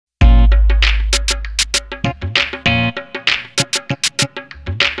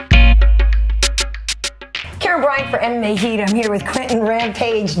MMA Heat. I'm here with Quinton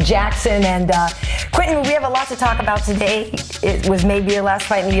Rampage Jackson. And Quinton, we have a lot to talk about today. It was maybe your last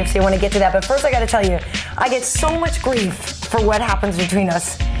fight in the UFC. I want to get to that. But first, I got to tell you, I get so much grief for what happens between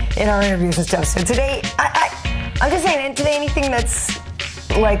us in our interviews and stuff. So today, I'm just saying, today anything that's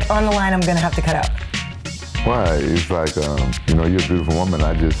like on the line, I'm going to have to cut out. Why? It's like, you're a beautiful woman.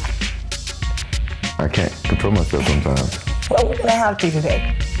 I can't control myself sometimes. Well, we're going to have to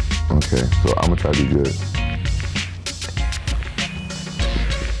today. Okay, so I'm going to try to be good.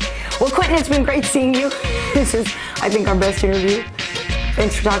 Well, Quinton, it's been great seeing you. This is, I think, our best interview.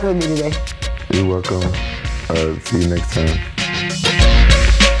 Thanks for talking with me today. You're welcome. See you next time.